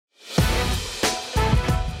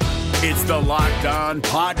It's the Locked On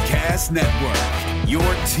Podcast Network, your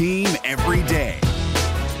team every day.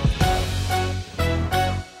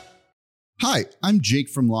 Hi, I'm Jake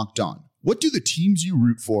from Locked On. What do the teams you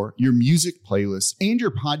root for, your music playlists, and your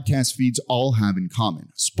podcast feeds all have in common?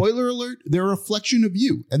 Spoiler alert, they're a reflection of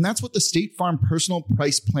you, and that's what the State Farm Personal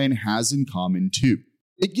Price Plan has in common too.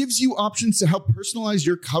 It gives you options to help personalize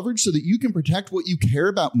your coverage so that you can protect what you care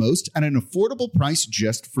about most at an affordable price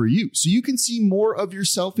just for you, so you can see more of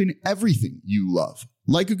yourself in everything you love.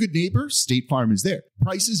 Like a good neighbor, State Farm is there.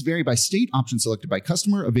 Prices vary by state, options selected by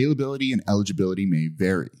customer, availability, and eligibility may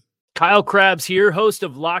vary. Kyle Krabs here, host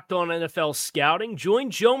of Locked On NFL Scouting.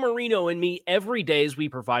 Join Joe Marino and me every day as we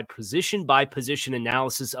provide position-by-position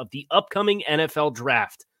analysis of the upcoming NFL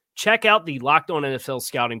Draft. Check out the Locked On NFL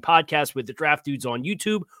Scouting podcast with the Draft Dudes on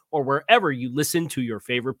YouTube or wherever you listen to your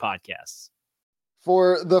favorite podcasts.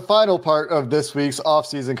 For the final part of this week's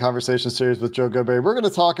off-season conversation series with Joe Goodberry, we're going to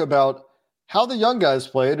talk about how the young guys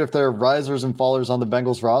played, if they're risers and fallers on the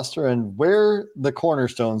Bengals roster, and where the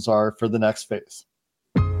cornerstones are for the next phase.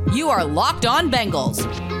 You are Locked On Bengals,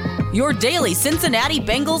 your daily Cincinnati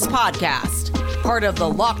Bengals podcast, part of the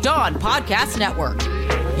Locked On Podcast Network,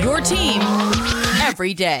 your team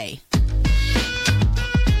every day.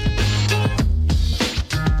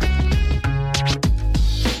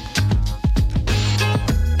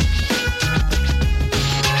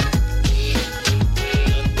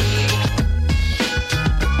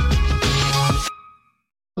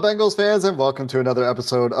 Bengals fans, and welcome to another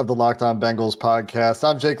episode of the Locked On Bengals podcast.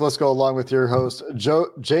 I'm Jake Lisco, along with your host,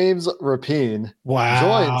 James Rapine. Wow.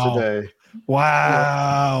 Joined today.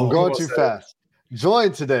 Wow. We're going too fast.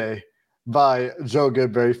 Joined today by Joe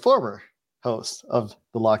Goodberry, former host of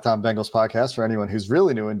the Locked On Bengals podcast. For anyone who's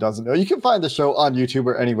really new and doesn't know, you can find the show on YouTube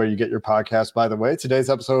or anywhere you get your podcast, by the way. Today's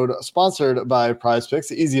episode sponsored by Prize Picks,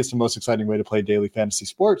 the easiest and most exciting way to play daily fantasy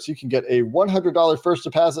sports. You can get a $100 first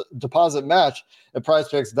deposit match at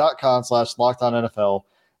prizepicks.com/LockedOnNFL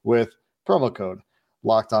with promo code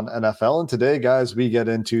LockedOnNFL. And today, guys, we get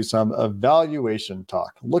into some evaluation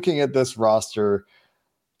talk, looking at this roster,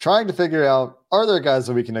 trying to figure out, are there guys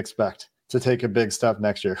that we can expect to take a big step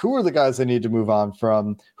next year? Who are the guys they need to move on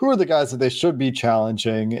from? Who are the guys that they should be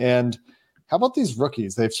challenging? And how about these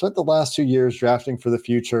rookies? They've spent the last 2 years drafting for the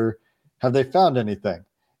future. Have they found anything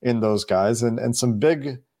in those guys? And some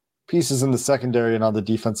big pieces in the secondary and on the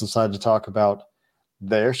defensive side to talk about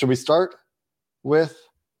there. Should we start with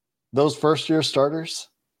those first-year starters,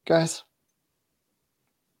 guys?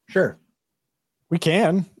 Sure. We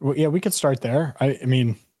can. Yeah, we could start there. I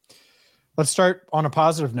mean, let's start on a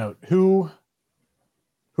positive note. Who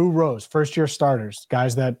rose? First-year starters,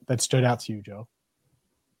 guys that stood out to you, Joe.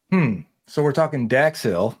 So we're talking Dax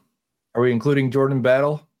Hill. Are we including Jordan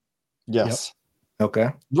Battle? Yes. Yep. Okay.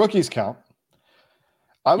 Rookies count.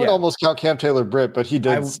 I would almost count Cam Taylor-Britt, but he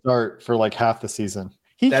did start for like half the season.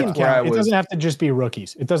 He can count. It doesn't have to just be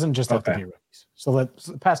rookies. It doesn't just have to be rookies. So the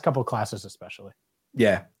past couple of classes especially.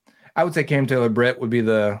 Yeah. I would say Cam Taylor-Britt would be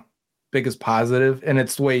the biggest positive, and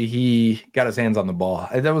it's the way he got his hands on the ball.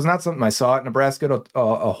 That was not something I saw at Nebraska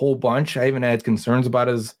a whole bunch. I even had concerns about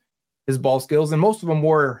his ball skills, and most of them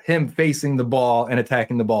were him facing the ball and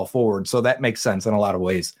attacking the ball forward. So that makes sense in a lot of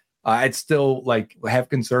ways. I'd still have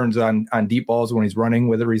concerns on deep balls when he's running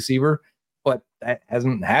with a receiver, but that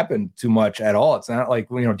hasn't happened too much at all. It's not like,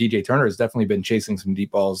 DJ Turner has definitely been chasing some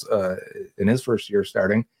deep balls in his first year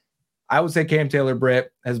starting. I would say Cam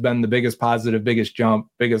Taylor-Britt has been the biggest positive, biggest jump,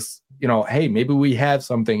 biggest, hey, maybe we have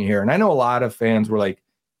something here. And I know a lot of fans were like,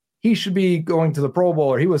 he should be going to the Pro Bowl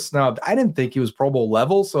or he was snubbed. I didn't think he was Pro Bowl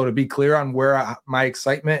level. So to be clear on where my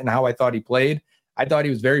excitement and how I thought he played, I thought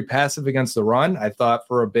he was very passive against the run. I thought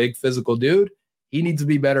for a big physical dude, he needs to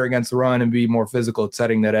be better against the run and be more physical at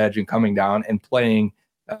setting that edge and coming down and playing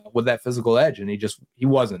with that physical edge. And he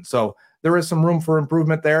wasn't. So there is some room for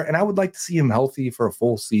improvement there. And I would like to see him healthy for a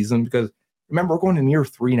full season because remember, we're going in year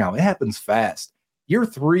 3 now. It happens fast. Year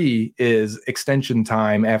 3 is extension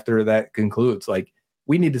time after that concludes.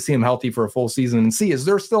 We need to see him healthy for a full season and see, is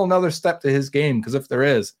there still another step to his game? Because if there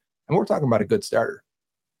is, and we're talking about a good starter.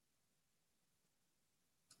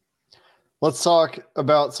 Let's talk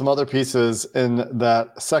about some other pieces in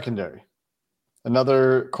that secondary.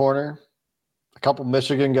 Another corner, a couple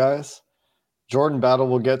Michigan guys. Jordan Battle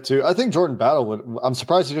will get to. I think Jordan Battle would. I'm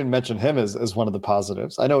surprised you didn't mention him as one of the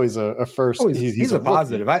positives. I know he's a first. Oh, he's a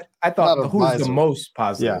positive. I thought who's the most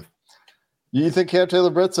positive. Yeah. You think Cam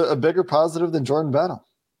Taylor-Britt's a bigger positive than Jordan Battle?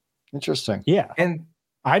 Interesting. Yeah, and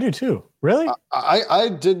I do too. Really? I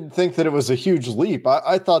didn't think that it was a huge leap.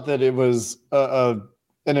 I thought that it was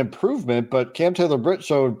an improvement, but Cam Taylor-Britt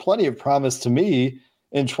showed plenty of promise to me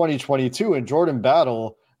in 2022, and Jordan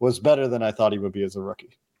Battle was better than I thought he would be as a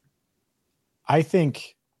rookie. I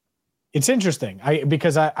think it's interesting.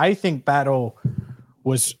 Because I think Battle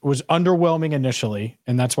was underwhelming initially,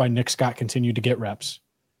 and that's why Nick Scott continued to get reps.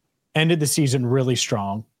 Ended the season really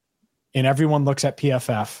strong, and everyone looks at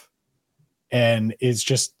PFF and is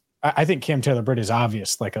just. I think Cam Taylor-Britt is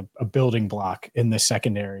obvious, like a building block in the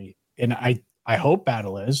secondary, and I hope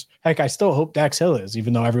Battle is. Heck, I still hope Dax Hill is,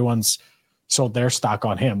 even though everyone's sold their stock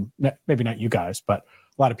on him. Maybe not you guys, but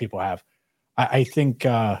a lot of people have. I think,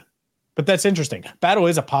 but that's interesting. Battle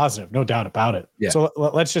is a positive, no doubt about it. Yeah. So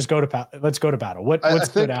let's just go to Battle. What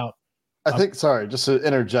stood out? I think. Sorry, just to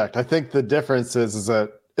interject. I think the difference is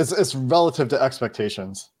that it's relative to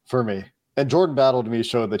expectations for me. And Jordan Battle to me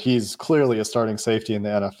showed that he's clearly a starting safety in the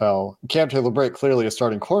NFL. Cam Taylor-Britt clearly a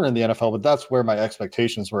starting corner in the NFL, but that's where my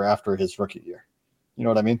expectations were after his rookie year. You know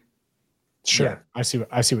what I mean? Sure. Yeah. I see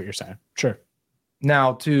what you're saying. Sure.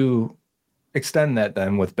 Now to extend that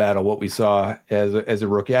then with Battle, what we saw as a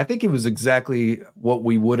rookie, I think it was exactly what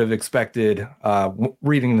we would have expected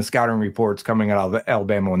reading the scouting reports coming out of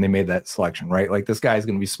Alabama when they made that selection, right? Like, this guy's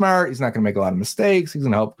going to be smart. He's not going to make a lot of mistakes. He's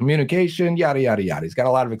going to help communication, yada, yada, yada. He's got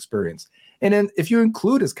a lot of experience. And then if you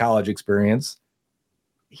include his college experience,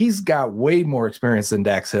 he's got way more experience than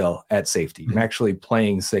Dax Hill at safety and actually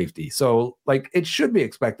playing safety. So, like, it should be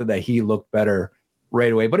expected that he looked better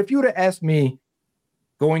right away. But if you would have asked me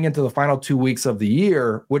going into the final 2 weeks of the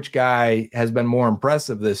year, which guy has been more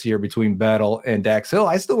impressive this year between Battle and Dax Hill,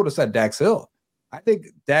 I still would have said Dax Hill. I think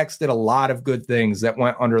Dax did a lot of good things that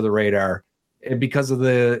went under the radar because of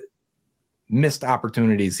the missed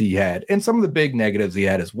opportunities he had and some of the big negatives he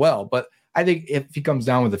had as well. But I think if he comes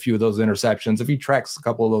down with a few of those interceptions, if he tracks a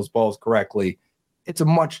couple of those balls correctly, it's a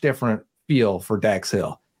much different feel for Dax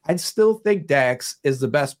Hill. I still think Dax is the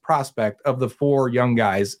best prospect of the four young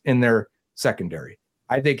guys in their secondary.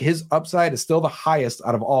 I think his upside is still the highest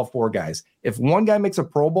out of all four guys. If one guy makes a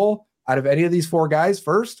Pro Bowl out of any of these four guys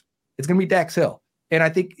first, it's going to be Dax Hill. And I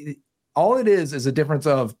think all it is a difference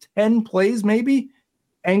of 10 plays, maybe,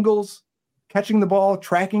 angles, catching the ball,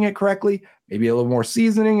 tracking it correctly, maybe a little more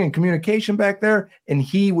seasoning and communication back there, and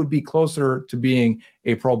he would be closer to being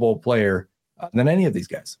a Pro Bowl player than any of these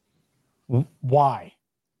guys. Why?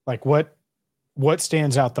 Like, what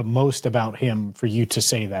stands out the most about him for you to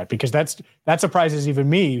say that? Because that surprises even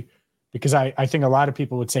me, because I think a lot of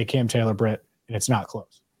people would say Cam Taylor-Britt, and it's not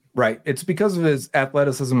close. Right. It's because of his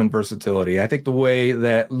athleticism and versatility. I think the way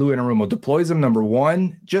that Lou Anarumo deploys him, number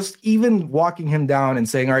one, just even walking him down and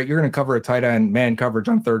saying, all right, you're going to cover a tight end man coverage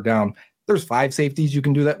on third down. There's 5 safeties you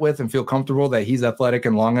can do that with and feel comfortable that he's athletic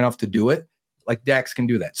and long enough to do it. Like, Dax can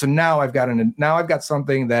do that. So now I've got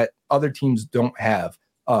something that other teams don't have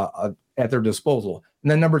at their disposal.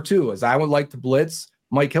 And then number 2 is I would like to blitz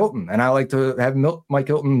Mike Hilton, and I like to have Mike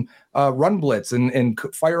Hilton run blitz and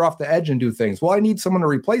fire off the edge and do things. Well, I need someone to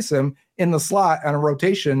replace him in the slot on a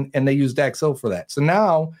rotation, and they use Dax Hill for that. So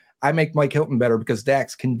now I make Mike Hilton better because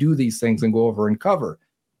Dax can do these things and go over and cover.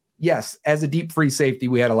 Yes, as a deep free safety,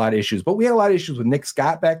 we had a lot of issues, but we had a lot of issues with Nick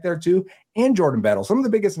Scott back there too, and Jordan Battle. Some of the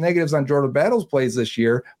biggest negatives on Jordan Battle's plays this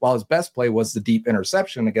year, while his best play was the deep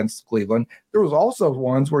interception against Cleveland, there was also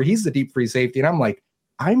ones where he's the deep free safety, and I'm like,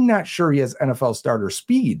 I'm not sure he has NFL starter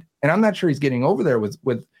speed, and I'm not sure he's getting over there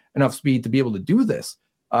with enough speed to be able to do this.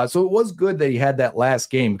 So it was good that he had that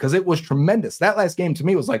last game because it was tremendous. That last game to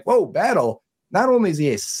me was like, whoa, Battle, not only is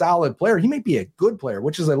he a solid player, he may be a good player,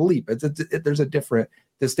 which is a leap. There's a different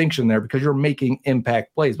distinction there because you're making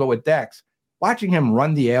impact plays. But with Dax, watching him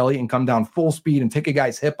run the alley and come down full speed and take a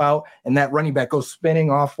guy's hip out, and that running back goes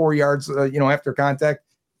spinning off 4 yards, after contact,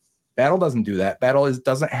 Battle doesn't do that. Battle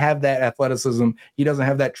doesn't have that athleticism. He doesn't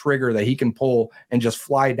have that trigger that he can pull and just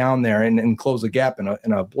fly down there and close a gap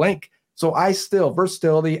in a blink. So I still,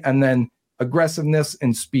 versatility and then aggressiveness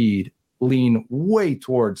and speed, lean way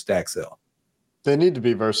towards Dax Hill. They need to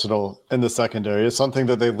be versatile in the secondary. It's something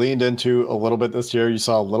that they leaned into a little bit this year. You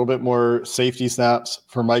saw a little bit more safety snaps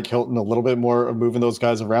for Mike Hilton, a little bit more of moving those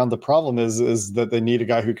guys around. The problem is that they need a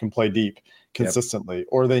guy who can play deep consistently,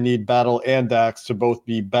 or they need Battle and Dax to both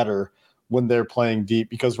be better when they're playing deep,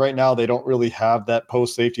 because right now they don't really have that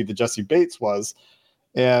post safety that Jesse Bates was.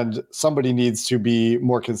 And somebody needs to be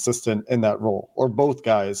more consistent in that role, or both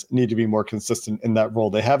guys need to be more consistent in that role.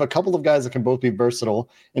 They have a couple of guys that can both be versatile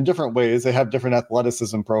in different ways. They have different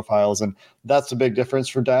athleticism profiles, and that's a big difference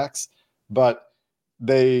for Dax. But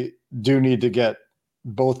they do need to get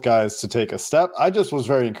both guys to take a step. I just was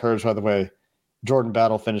very encouraged by the way Jordan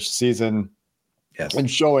Battle finished the season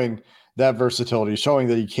and showing that versatility, showing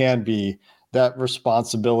that he can be that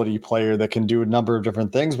responsibility player that can do a number of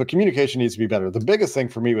different things, but communication needs to be better. The biggest thing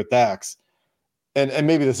for me with Dax and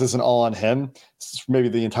maybe this isn't all on him, maybe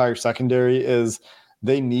the entire secondary, is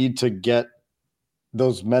they need to get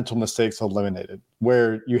those mental mistakes eliminated,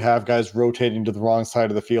 where you have guys rotating to the wrong side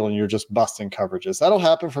of the field and you're just busting coverages. That'll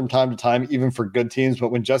happen from time to time, even for good teams. But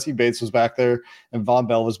when Jesse Bates was back there and Von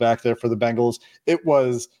Bell was back there for the Bengals, it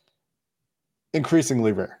was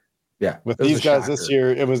increasingly rare. Yeah. With these guys this year,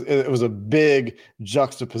 it was a big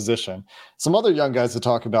juxtaposition. Some other young guys to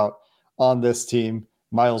talk about on this team: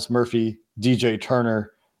 Myles Murphy, DJ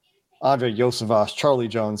Turner, Andre Yosevas, Charlie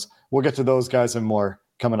Jones. We'll get to those guys and more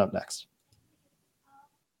coming up next.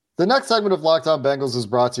 The next segment of Locked On Bengals is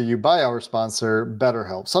brought to you by our sponsor,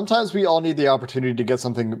 BetterHelp. Sometimes we all need the opportunity to get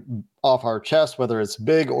something off our chest, whether it's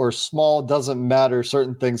big or small, doesn't matter.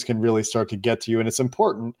 Certain things can really start to get to you, and it's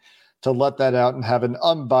important to let that out and have an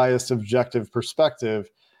unbiased, objective perspective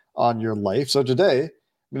on your life. So today, I'm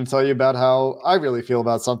going to tell you about how I really feel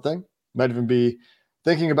about something. Might even be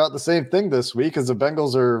thinking about the same thing this week, as the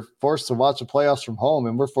Bengals are forced to watch the playoffs from home,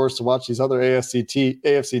 and we're forced to watch these other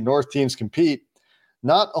AFC North teams compete.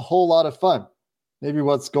 Not a whole lot of fun. Maybe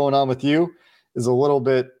what's going on with you is a little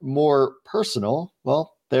bit more personal.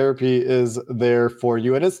 Well, therapy is there for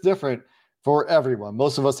you, and it's different for everyone.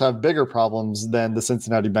 Most of us have bigger problems than the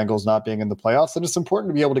Cincinnati Bengals not being in the playoffs, and it's important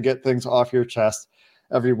to be able to get things off your chest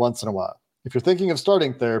every once in a while. If you're thinking of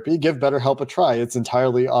starting therapy, give BetterHelp a try. It's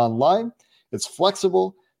entirely online. It's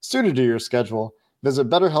flexible, suited to your schedule. Visit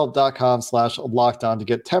BetterHelp.com/lockdown to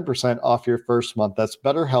get 10% off your first month. That's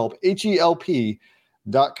BetterHelp,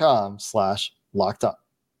 HELP.com/lockdown.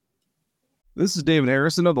 This is David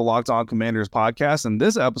Harrison of the Locked On Commanders podcast, and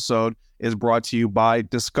this episode is brought to you by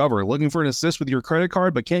Discover. Looking for an assist with your credit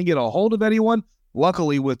card but can't get a hold of anyone?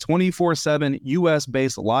 Luckily, with 24/7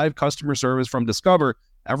 U.S.-based live customer service from Discover,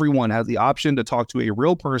 everyone has the option to talk to a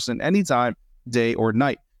real person anytime, day or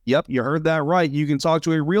night. Yep, you heard that right. You can talk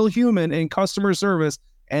to a real human in customer service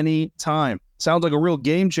anytime. Sounds like a real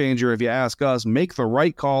game changer if you ask us. Make the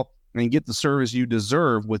right call and get the service you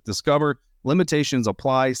deserve with Discover. Limitations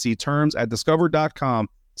apply. See terms at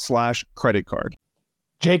discover.com/credit card.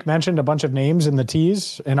 Jake mentioned a bunch of names in the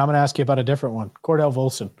tease, and I'm going to ask you about a different one. Cordell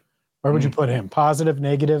Volson. Where would you put him? Positive,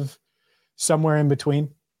 negative, somewhere in between?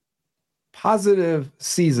 Positive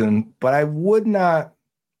season, but I would not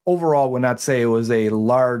say it was a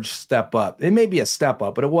large step up. It may be a step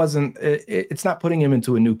up, but it wasn't. It's not putting him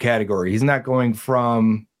into a new category. He's not going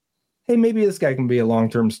from, hey, maybe this guy can be a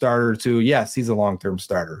long-term starter, to, yes, he's a long-term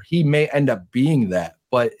starter. He may end up being that,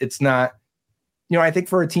 but it's not, I think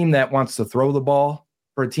for a team that wants to throw the ball,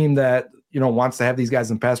 for a team that, wants to have these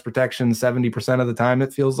guys in pass protection 70% of the time,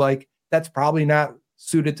 it feels like that's probably not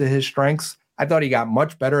suited to his strengths. I thought he got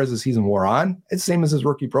much better as the season wore on. It's the same as his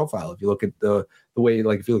rookie profile. If you look at the way,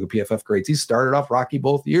 like if you look at PFF grades, he started off rocky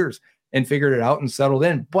both years and figured it out and settled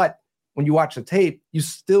in. But when you watch the tape, you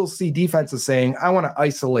still see defenses saying, I want to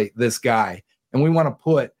isolate this guy, and we want to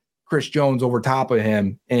put Chris Jones over top of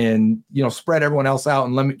him and, spread everyone else out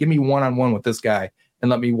and give me one-on-one with this guy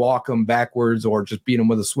and let me walk him backwards or just beat him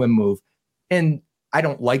with a swim move. And I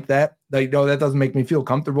don't like that. That doesn't make me feel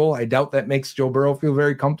comfortable. I doubt that makes Joe Burrow feel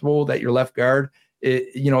very comfortable, that your left guard,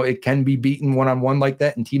 it can be beaten one-on-one like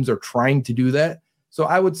that, and teams are trying to do that. So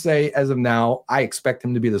I would say, as of now, I expect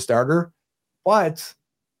him to be the starter. But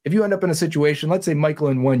if you end up in a situation, let's say Michael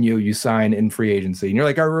Onwenu, you sign in free agency, and you're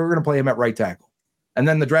like, all right, we're going to play him at right tackle. And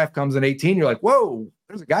then the draft comes in 18, you're like, whoa,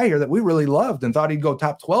 there's a guy here that we really loved and thought he'd go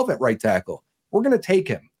top 12 at right tackle. We're going to take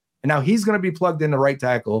him. And now he's going to be plugged into right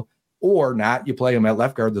tackle, or not. You play him at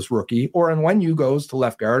left guard, this rookie, or Onwenu goes to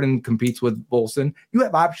left guard and competes with Volson. You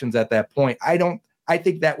have options at that point. I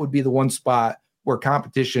think that would be the one spot where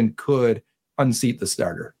competition could unseat the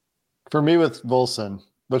starter. For me with Volson,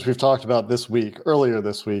 which we've talked about earlier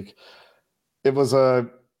this week, it was a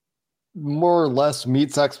more or less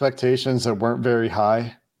meets expectations that weren't very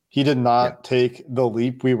high. He did not take the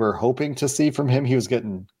leap we were hoping to see from him. He was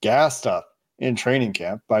getting gassed up in training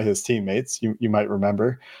camp by his teammates. You might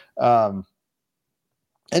remember. And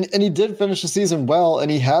he did finish the season well,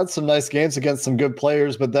 and he had some nice games against some good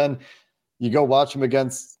players, but then you go watch him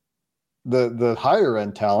against the higher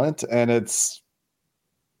end talent, and it's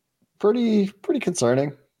pretty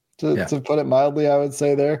concerning to put it mildly, I would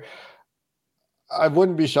say there. I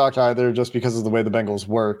wouldn't be shocked either, just because of the way the Bengals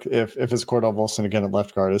work, if it's Cordell Volson again at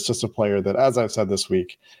left guard. It's just a player that, as I've said this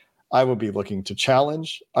week, I would be looking to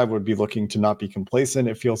challenge. I would be looking to not be complacent.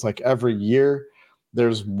 It feels like every year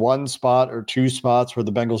there's one spot or two spots where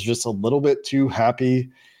the Bengals are just a little bit too happy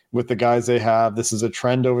with the guys they have. This is a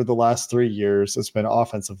trend over the last 3 years. It's been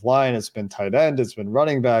offensive line. It's been tight end. It's been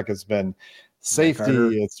running back. It's been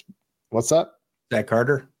safety. What's that? Zach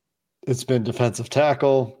Carter. It's been defensive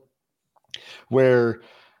tackle. where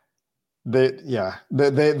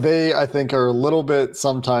they I think are a little bit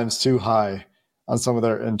sometimes too high on some of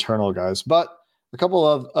their internal guys. But a couple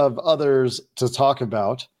of others to talk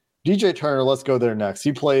about. DJ Turner, let's go there next.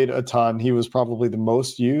 He played a ton. He was probably the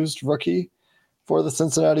most used rookie for the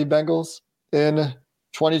Cincinnati Bengals in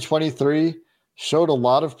 2023. Showed a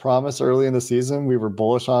lot of promise early in the season. We were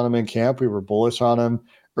bullish on him in camp. We were bullish on him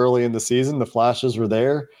early in the season. The flashes were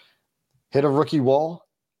there. Hit a rookie wall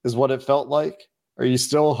is what it felt like. Are you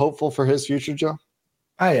still hopeful for his future, Joe?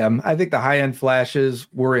 I am. I think the high-end flashes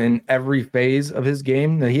were in every phase of his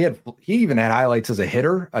game. He even had highlights as a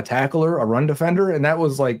hitter, a tackler, a run defender, and that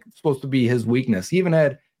was like supposed to be his weakness. He even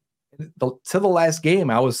had to the last game,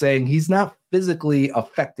 I was saying he's not physically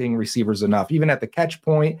affecting receivers enough. Even at the catch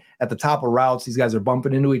point, at the top of routes, these guys are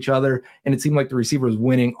bumping into each other, and it seemed like the receiver was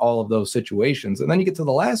winning all of those situations. And then you get to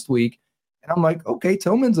the last week, and I'm like, okay,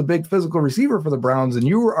 Tillman's a big physical receiver for the Browns, and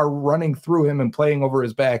you are running through him and playing over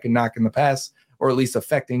his back and knocking the pass, or at least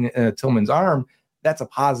affecting Tillman's arm. That's a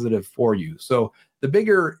positive for you. So the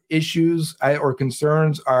bigger issues or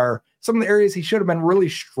concerns are some of the areas he should have been really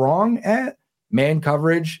strong at. Man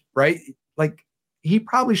coverage, right? Like he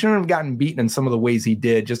probably shouldn't have gotten beaten in some of the ways he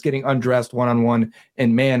did, just getting undressed one-on-one.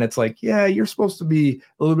 And man, it's like, yeah, you're supposed to be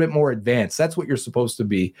a little bit more advanced. That's what you're supposed to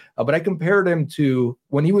be. But I compared him to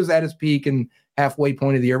when he was at his peak and halfway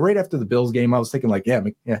point of the year, right after the Bills game. I was thinking like, yeah,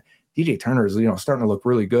 DJ Turner is, starting to look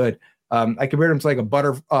really good. I compared him to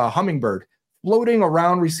like a hummingbird floating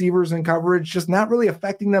around receivers in coverage, just not really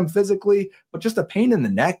affecting them physically, but just a pain in the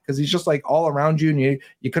neck because he's just like all around you and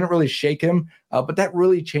you couldn't really shake him. But that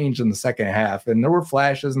really changed in the second half. And there were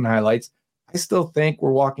flashes and highlights. I still think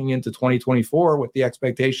we're walking into 2024 with the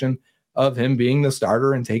expectation of him being the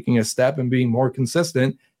starter and taking a step and being more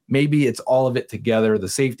consistent. Maybe it's all of it together. The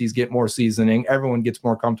safeties get more seasoning, everyone gets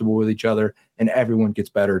more comfortable with each other, and everyone gets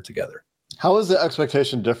better together. How is the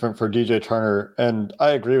expectation different for DJ Turner? And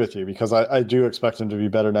I agree with you because I do expect him to be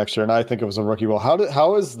better next year. And I think it was a rookie. Well,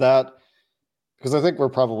 how is that? Because I think we're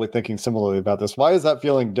probably thinking similarly about this. Why is that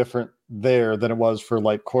feeling different there than it was for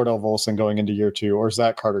like Cordell Volson going into year 2 or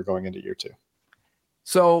Zach Carter going into year 2?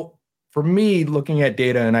 So for me, looking at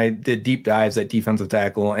data, and I did deep dives at defensive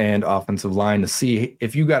tackle and offensive line to see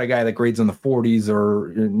if you got a guy that grades in the 40s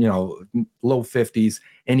or, low 50s,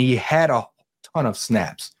 and he had a ton of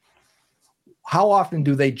snaps. How often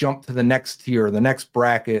do they jump to the next tier, the next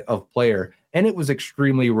bracket of player? And it was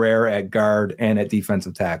extremely rare at guard and at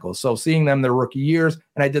defensive tackle. So seeing them their rookie years,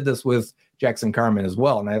 and I did this with Jackson Carman as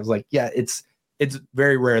well. And I was like, yeah, it's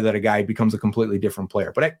very rare that a guy becomes a completely different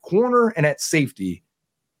player. But at corner and at safety,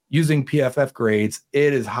 using PFF grades,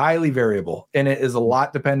 it is highly variable. And it is a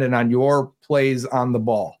lot dependent on your plays on the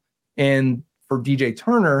ball. And for DJ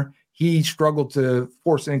Turner, he struggled to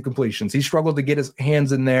force incompletions. He struggled to get his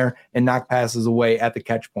hands in there and knock passes away at the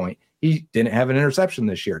catch point. He didn't have an interception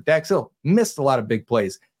this year. Dax Hill missed a lot of big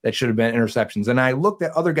plays that should have been interceptions. And I looked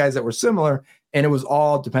at other guys that were similar, and it was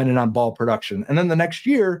all dependent on ball production. And then the next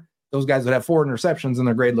year, those guys would have 4 interceptions and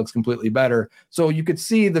their grade looks completely better. So you could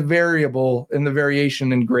see the variable and the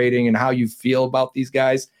variation in grading and how you feel about these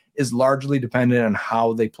guys is largely dependent on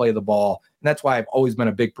how they play the ball. And that's why I've always been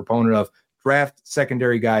a big proponent of draft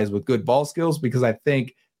secondary guys with good ball skills, because I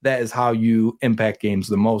think that is how you impact games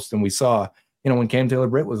the most. And we saw, when Cam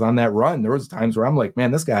Taylor-Britt was on that run, there was times where I'm like, man,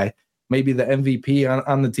 this guy may be the MVP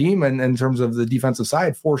on the team. And in terms of the defensive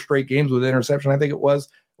side, 4 straight games with interception, I think it was,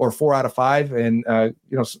 or 4 out of 5. And,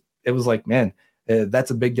 it was like, man, that's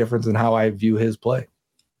a big difference in how I view his play.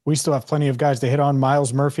 We still have plenty of guys to hit on.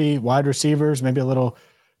 Myles Murphy, wide receivers, maybe a little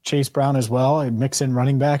Chase Brown as well, and mix in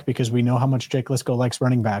running back because we know how much Jake Lisco likes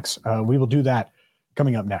running backs. We will do that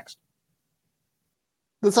coming up next.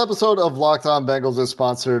 This episode of Locked On Bengals is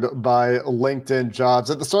sponsored by LinkedIn Jobs.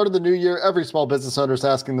 At the start of the new year, every small business owner is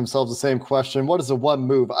asking themselves the same question: what is the one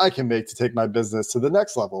move I can make to take my business to the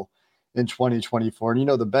next level in 2024? And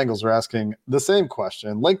the Bengals are asking the same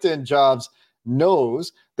question. LinkedIn Jobs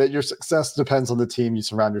knows that your success depends on the team you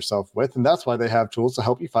surround yourself with, and that's why they have tools to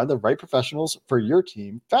help you find the right professionals for your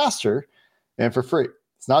team faster and for free.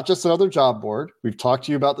 It's not just another job board. We've talked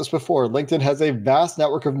to you about this before. LinkedIn has a vast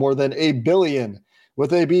network of more than 1 billion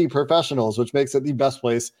with AB professionals, which makes it the best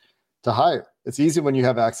place to hire. It's easy when you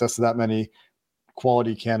have access to that many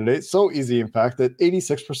quality candidates. So easy, in fact, that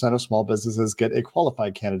 86% of small businesses get a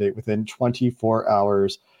qualified candidate within 24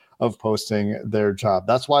 hours of posting their job.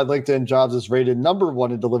 That's why LinkedIn Jobs is rated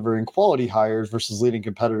 #1 in delivering quality hires versus leading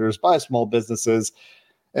competitors by small businesses.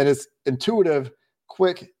 And it's intuitive,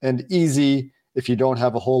 quick, and easy if you don't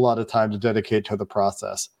have a whole lot of time to dedicate to the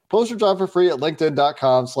process. Post your job for free at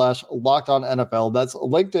linkedin.com/LockedOnNFL. That's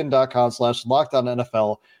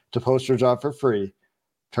linkedin.com/LockedOnNFL to post your job for free.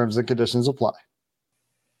 Terms and conditions apply.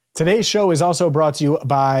 Today's show is also brought to you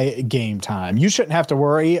by Game Time. You shouldn't have to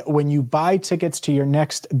worry when you buy tickets to your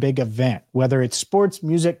next big event, whether it's sports,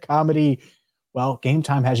 music, comedy. Well, Game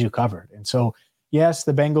Time has you covered. And so, yes,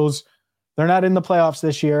 the Bengals, they're not in the playoffs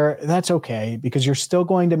this year. That's okay, because you're still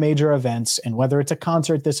going to major events. And whether it's a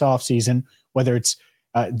concert this offseason, whether it's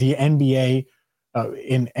the NBA,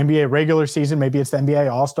 in NBA regular season, maybe it's the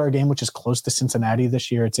NBA All-Star Game, which is close to Cincinnati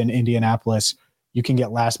this year. It's in Indianapolis. You can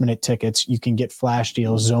get last-minute tickets. You can get flash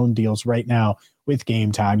deals, zone deals right now with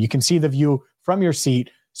Game Time. You can see the view from your seat,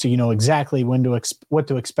 so you know exactly what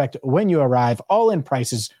to expect when you arrive. All-in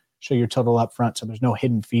prices show your total up front, so there's no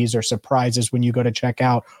hidden fees or surprises when you go to check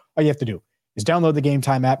out. All you have to do is download the Game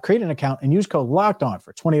Time app, create an account, and use code LOCKEDON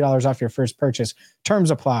for $20 off your first purchase.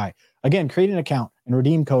 Terms apply. Again, create an account and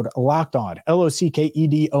redeem code LOCKEDON,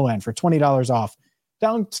 LOCKEDON, for $20 off.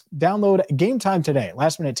 Download Game Time today.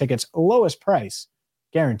 Last-minute tickets, lowest price,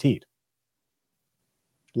 guaranteed.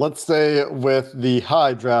 Let's stay with the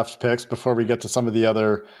high draft picks before we get to some of the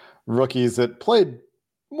other rookies that played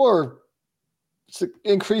more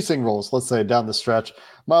increasing roles, let's say, down the stretch.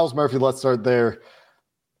 Myles Murphy, let's start there.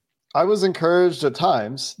 I was encouraged at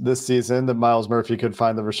times this season that Myles Murphy could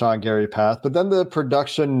find the Rashawn Gary path, but then the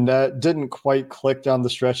production didn't quite click down the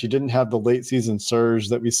stretch. He didn't have the late season surge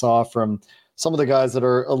that we saw from some of the guys that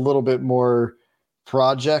are a little bit more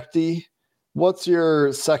project-y. What's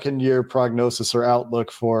your second year prognosis or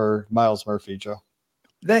outlook for Myles Murphy, Joe?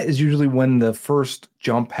 That is usually when the first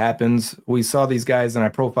jump happens. We saw these guys, and I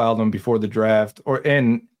profiled them before the draft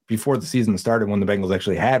and before the season started, when the Bengals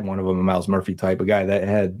actually had one of them, a Myles Murphy type of guy that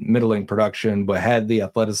had middling production, but had the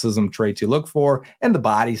athleticism traits you look for and the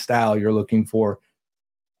body style you're looking for.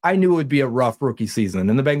 I knew it would be a rough rookie season,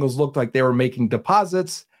 and the Bengals looked like they were making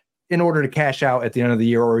deposits in order to cash out at the end of the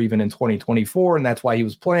year or even in 2024. And that's why he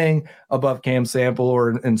was playing above Cam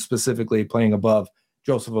Sample and specifically playing above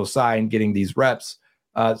Joseph Osai and getting these reps.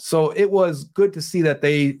 So it was good to see that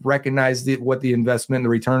they recognized what the investment, the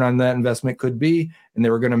return on that investment could be, and they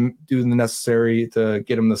were going to do the necessary to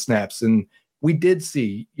get him the snaps. And we did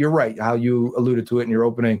see, you're right, how you alluded to it in your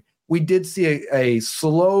opening, we did see a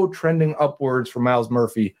slow trending upwards for Myles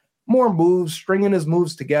Murphy, more moves, stringing his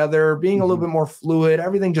moves together, being a little bit more fluid,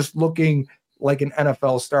 everything just looking like an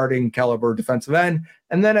NFL starting caliber defensive end.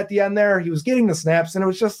 And then at the end there, he was getting the snaps, and it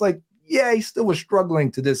was just like, yeah, he still was struggling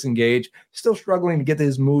to disengage, still struggling to get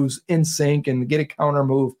his moves in sync and get a counter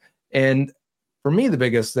move. And for me, the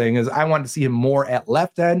biggest thing is I wanted to see him more at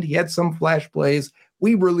left end. He had some flash plays.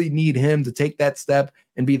 We really need him to take that step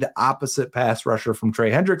and be the opposite pass rusher from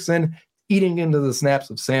Trey Hendrickson, eating into the snaps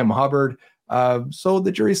of Sam Hubbard. So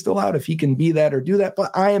the jury's still out if he can be that or do that,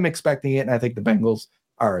 but I am expecting it, and I think the Bengals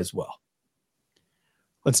are as well.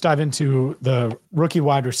 Let's dive into the rookie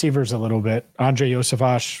wide receivers a little bit. Andre Joseph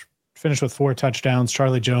finished with 4 touchdowns.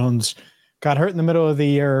 Charlie Jones got hurt in the middle of the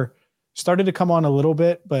year, started to come on a little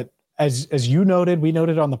bit, but as you noted, we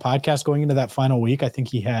noted on the podcast going into that final week, I think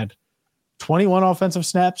he had 21 offensive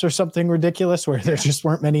snaps or something ridiculous where there just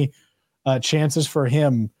weren't many chances for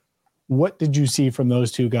him. What did you see from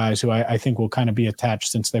those two guys who I think will kind of be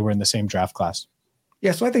attached since they were in the same draft class?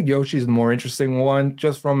 Yeah, so I think Yoshi's the more interesting one,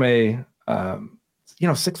 just from a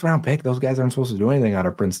 6th round pick. Those guys aren't supposed to do anything out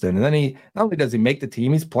of Princeton. And then he not only does he make the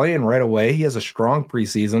team, he's playing right away. He has a strong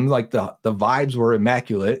preseason. Like the vibes were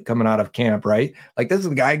immaculate coming out of camp, right? Like this is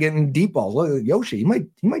the guy getting deep balls. Look at Yoshi. He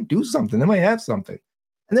might do something. They might have something.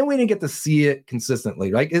 And then we didn't get to see it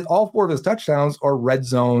consistently. Like all 4 of his touchdowns are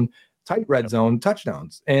tight red zone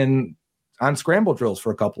touchdowns, and on scramble drills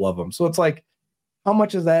for a couple of them. So it's like, how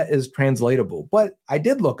much of that is translatable? But I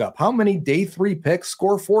did look up how many day 3 picks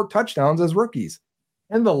score 4 touchdowns as rookies.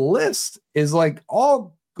 And the list is like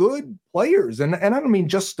all good players. And I don't mean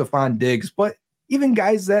just Stephon Diggs, but even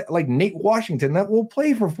guys that like Nate Washington that will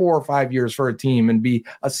play for 4 or 5 years for a team and be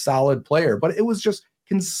a solid player. But it was just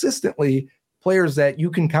consistently players that you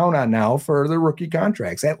can count on now for the rookie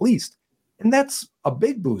contracts, at least. And that's a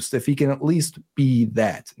big boost if he can at least be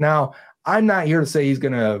that. Now, I'm not here to say he's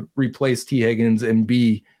going to replace T. Higgins and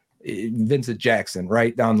be Vincent Jackson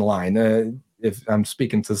right down the line. If I'm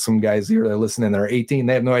speaking to some guys here that are listening that are 18,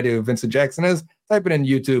 they have no idea who Vincent Jackson is. Type it in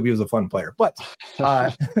YouTube. He was a fun player. But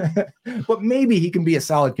but maybe he can be a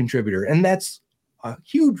solid contributor. And that's a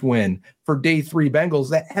huge win for day 3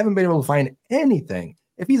 Bengals that haven't been able to find anything.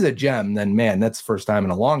 If he's a gem, then, man, that's the first time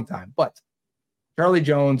in a long time. But Charlie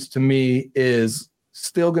Jones, to me, is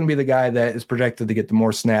still going to be the guy that is projected to get the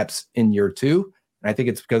more snaps in year 2. And I think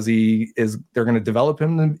it's because they're going to develop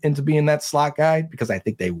him into being that slot guy, because I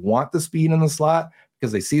think they want the speed in the slot,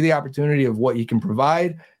 because they see the opportunity of what he can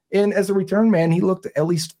provide. And as a return man, he looked at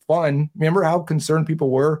least fun. Remember how concerned people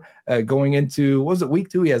were going into, what was it, week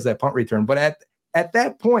 2? He has that punt return. But at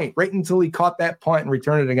that point, right until he caught that punt and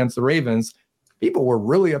returned it against the Ravens, people were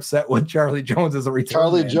really upset with Charlie Jones as a return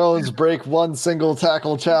Charlie man. Jones break one single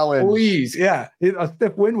tackle challenge. Please, yeah. A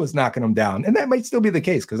stiff wind was knocking him down. And that might still be the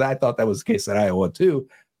case because I thought that was the case at Iowa too.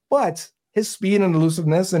 But his speed and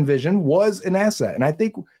elusiveness and vision was an asset. And I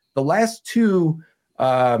think the last 2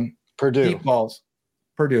 Purdue deep balls,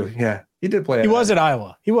 Purdue, yeah. He did play. He was at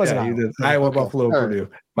Iowa. He was at Iowa. He did. Iowa, okay. Buffalo, Purdue.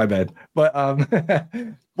 My bad. But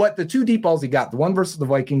but the 2 deep balls he got, the one versus the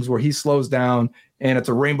Vikings where he slows down and it's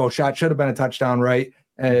a rainbow shot, should have been a touchdown, right?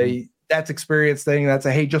 That's experience thing. That's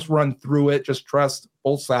a, hey, just run through it. Just trust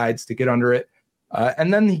both sides to get under it.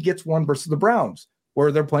 And then he gets one versus the Browns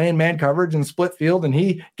where they're playing man coverage and split field and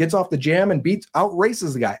he gets off the jam and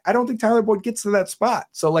outraces the guy. I don't think Tyler Boyd gets to that spot.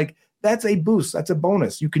 So like, that's a boost. That's a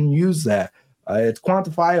bonus. You can use that. It's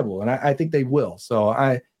quantifiable, and I think they will. So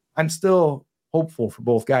I'm still hopeful for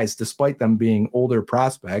both guys, despite them being older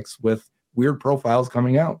prospects with weird profiles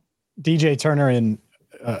coming out. DJ Turner and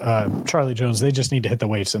Charlie Jones, they just need to hit the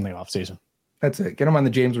weights in the offseason. That's it. Get them on the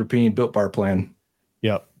James Rapine Built Bar plan.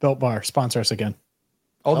 Yep. Built Bar, sponsor us again.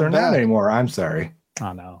 Oh, they're not anymore. I'm sorry.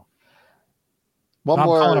 Oh, no.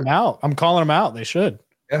 I'm calling them out. They should.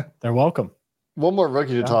 Yeah. They're welcome. One more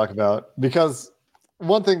rookie to talk about, because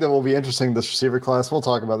one thing that will be interesting this receiver class, we'll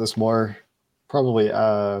talk about this more probably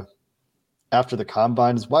after the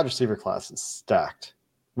combine, is wide receiver class is stacked.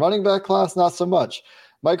 Running back class, not so much.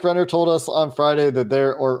 Mike Renner told us on Friday that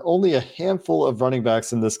there are only a handful of running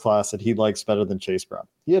backs in this class that he likes better than Chase Brown.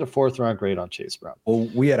 He had a 4th-round grade on Chase Brown. Well,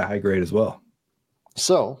 we had a high grade as well.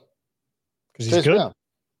 So, because he's good. Brown,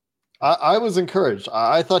 I was encouraged.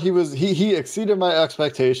 I thought he exceeded my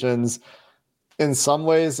expectations in some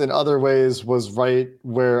ways. In other ways, was right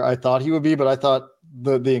where I thought he would be. But I thought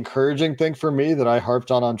the encouraging thing for me that I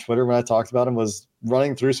harped on Twitter when I talked about him was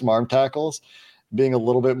running through some arm tackles, being a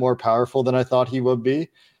little bit more powerful than I thought he would be.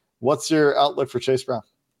 What's your outlook for Chase Brown?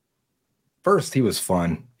 First, he was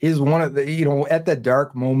fun. He's one of the, at that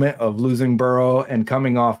dark moment of losing Burrow and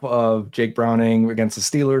coming off of Jake Browning against the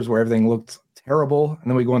Steelers where everything looked terrible. And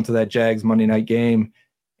then we go into that Jags Monday night game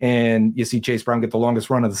and you see Chase Brown get the longest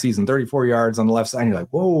run of the season, 34 yards on the left side. And you're like,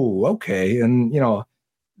 whoa, okay. And,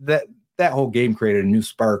 that whole game created a new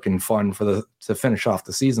spark and fun to finish off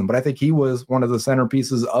the season. But I think he was one of the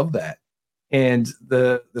centerpieces of that. And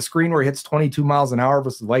the screen where he hits 22 miles an hour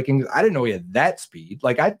versus the Vikings, I didn't know he had that speed.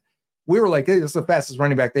 We were like, hey, this is the fastest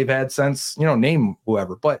running back they've had since, name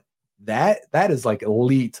whoever. But that is like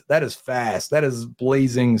elite. That is fast. That is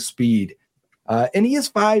blazing speed. And he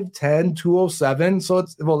is 5'10", 207. So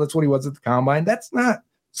that's what he was at the combine. That's not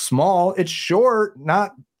small. It's short,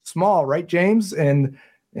 not small, right, James? And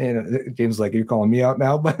James, like, you're calling me out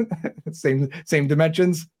now, but same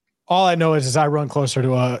dimensions. All I know is I run closer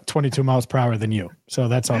to 22 miles per hour than you. So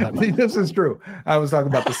that's all that matters. This is true. I was talking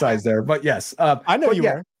about the size there, but yes. I know you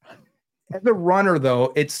were. As a runner,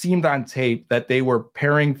 though, it seemed on tape that they were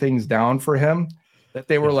paring things down for him, that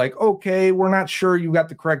they were like, okay, we're not sure you got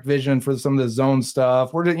the correct vision for some of the zone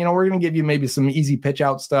stuff. We're going to give you maybe some easy pitch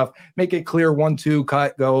out stuff, make it clear 1-2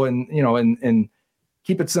 cut, go and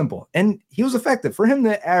keep it simple. And he was effective. For him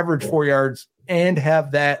to average 4 yards and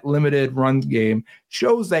have that limited run game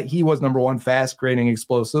shows that he was, number one, fast, creating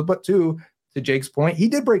explosive, but 2, to Jake's point, he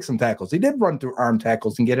did break some tackles. He did run through arm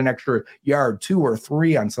tackles and get an extra yard, 2 or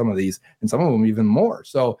 3 on some of these, and some of them even more.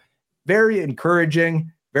 So very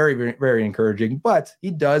encouraging, very, very, very encouraging. But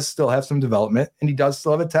he does still have some development, and he does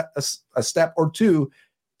still have a step or 2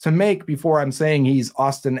 to make before I'm saying he's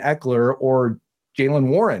Austin Eckler or Jalen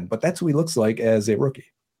Warren. But that's who he looks like as a rookie.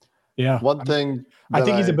 Yeah. One thing I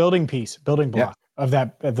think he's a building block of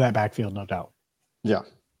that backfield, no doubt. Yeah,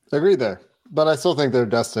 agree there. But I still think they're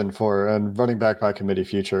destined for a running back by committee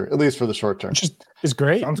future, at least for the short term. Which is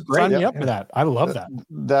great. Sounds great. Sign me up for that. I love that.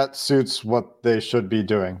 That suits what they should be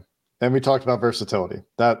doing. And we talked about versatility.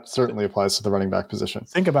 That certainly applies to the running back position.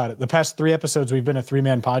 Think about it. The past 3 episodes, we've been a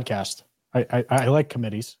 3-man podcast. I like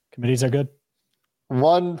committees. Committees are good.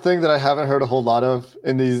 One thing that I haven't heard a whole lot of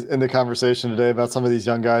in the conversation today about some of these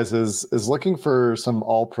young guys is looking for some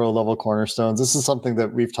all-pro level cornerstones. This is something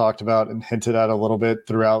that we've talked about and hinted at a little bit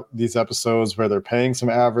throughout these episodes where they're paying some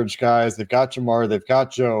average guys. They've got Jamar, they've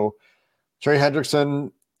got Joe. Trey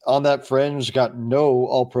Hendrickson on that fringe got no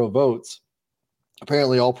all-pro votes.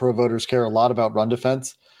 Apparently all-pro voters care a lot about run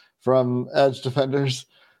defense from edge defenders,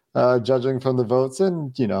 judging from the votes.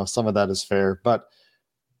 And, some of that is fair. But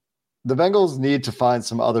the Bengals need to find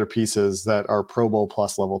some other pieces that are Pro Bowl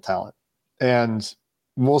plus level talent. And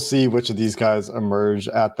we'll see which of these guys emerge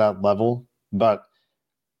at that level. But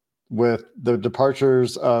with the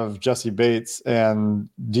departures of Jesse Bates and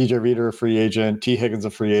DJ Reader, a free agent, T. Higgins, a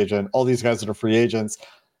free agent, all these guys that are free agents,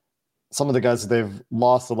 some of the guys that they've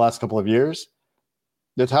lost the last couple of years,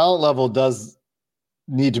 the talent level does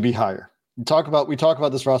need to be higher. We talk about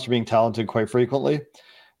this roster being talented quite frequently,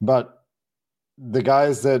 but the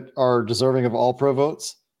guys that are deserving of all pro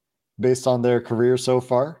votes based on their career so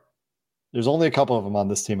far, there's only a couple of them on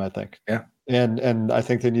this team, I think. Yeah. And I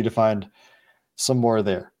think they need to find some more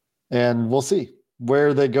there. And we'll see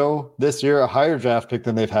where they go this year, a higher draft pick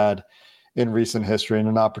than they've had in recent history and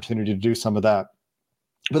an opportunity to do some of that.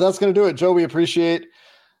 But that's going to do it. Joe, we appreciate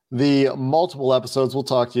the multiple episodes. We'll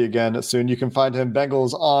talk to you again soon. You can find him,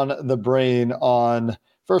 Bengals on the Brain, on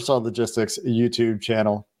First All Logistics YouTube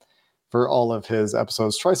channel for all of his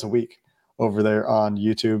episodes twice a week over there on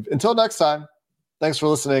YouTube. Until next time, thanks for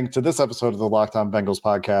listening to this episode of the Locked On Bengals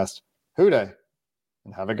podcast. Hooday,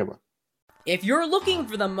 and have a good one. If you're looking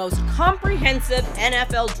for the most comprehensive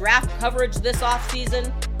NFL draft coverage this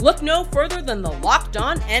offseason, look no further than the Locked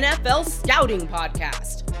On NFL Scouting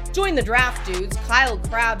Podcast. Join the draft dudes, Kyle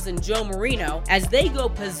Krabs and Joe Marino, as they go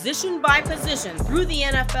position by position through the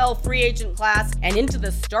NFL free agent class and into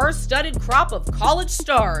the star-studded crop of college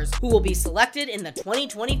stars who will be selected in the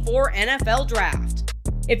 2024 NFL Draft.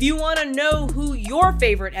 If you want to know who your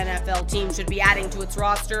favorite NFL team should be adding to its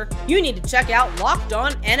roster, you need to check out Locked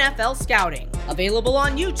On NFL Scouting, available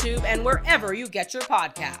on YouTube and wherever you get your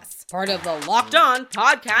podcasts. Part of the Locked On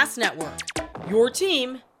Podcast Network, your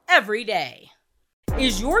team every day.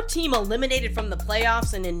 Is your team eliminated from the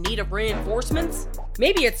playoffs and in need of reinforcements?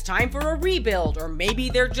 Maybe it's time for a rebuild, or maybe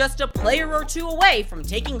they're just a player or two away from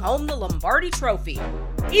taking home the Lombardi Trophy.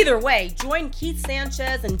 Either way, join Keith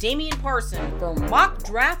Sanchez and Damian Parson for Mock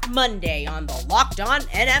Draft Monday on the Locked On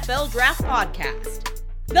NFL Draft Podcast.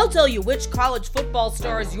 They'll tell you which college football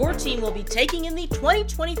stars your team will be taking in the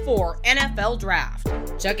 2024 NFL Draft.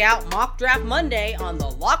 Check out Mock Draft Monday on the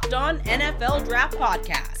Locked On NFL Draft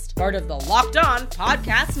Podcast, part of the Locked On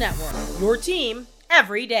Podcast Network, your team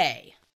every day.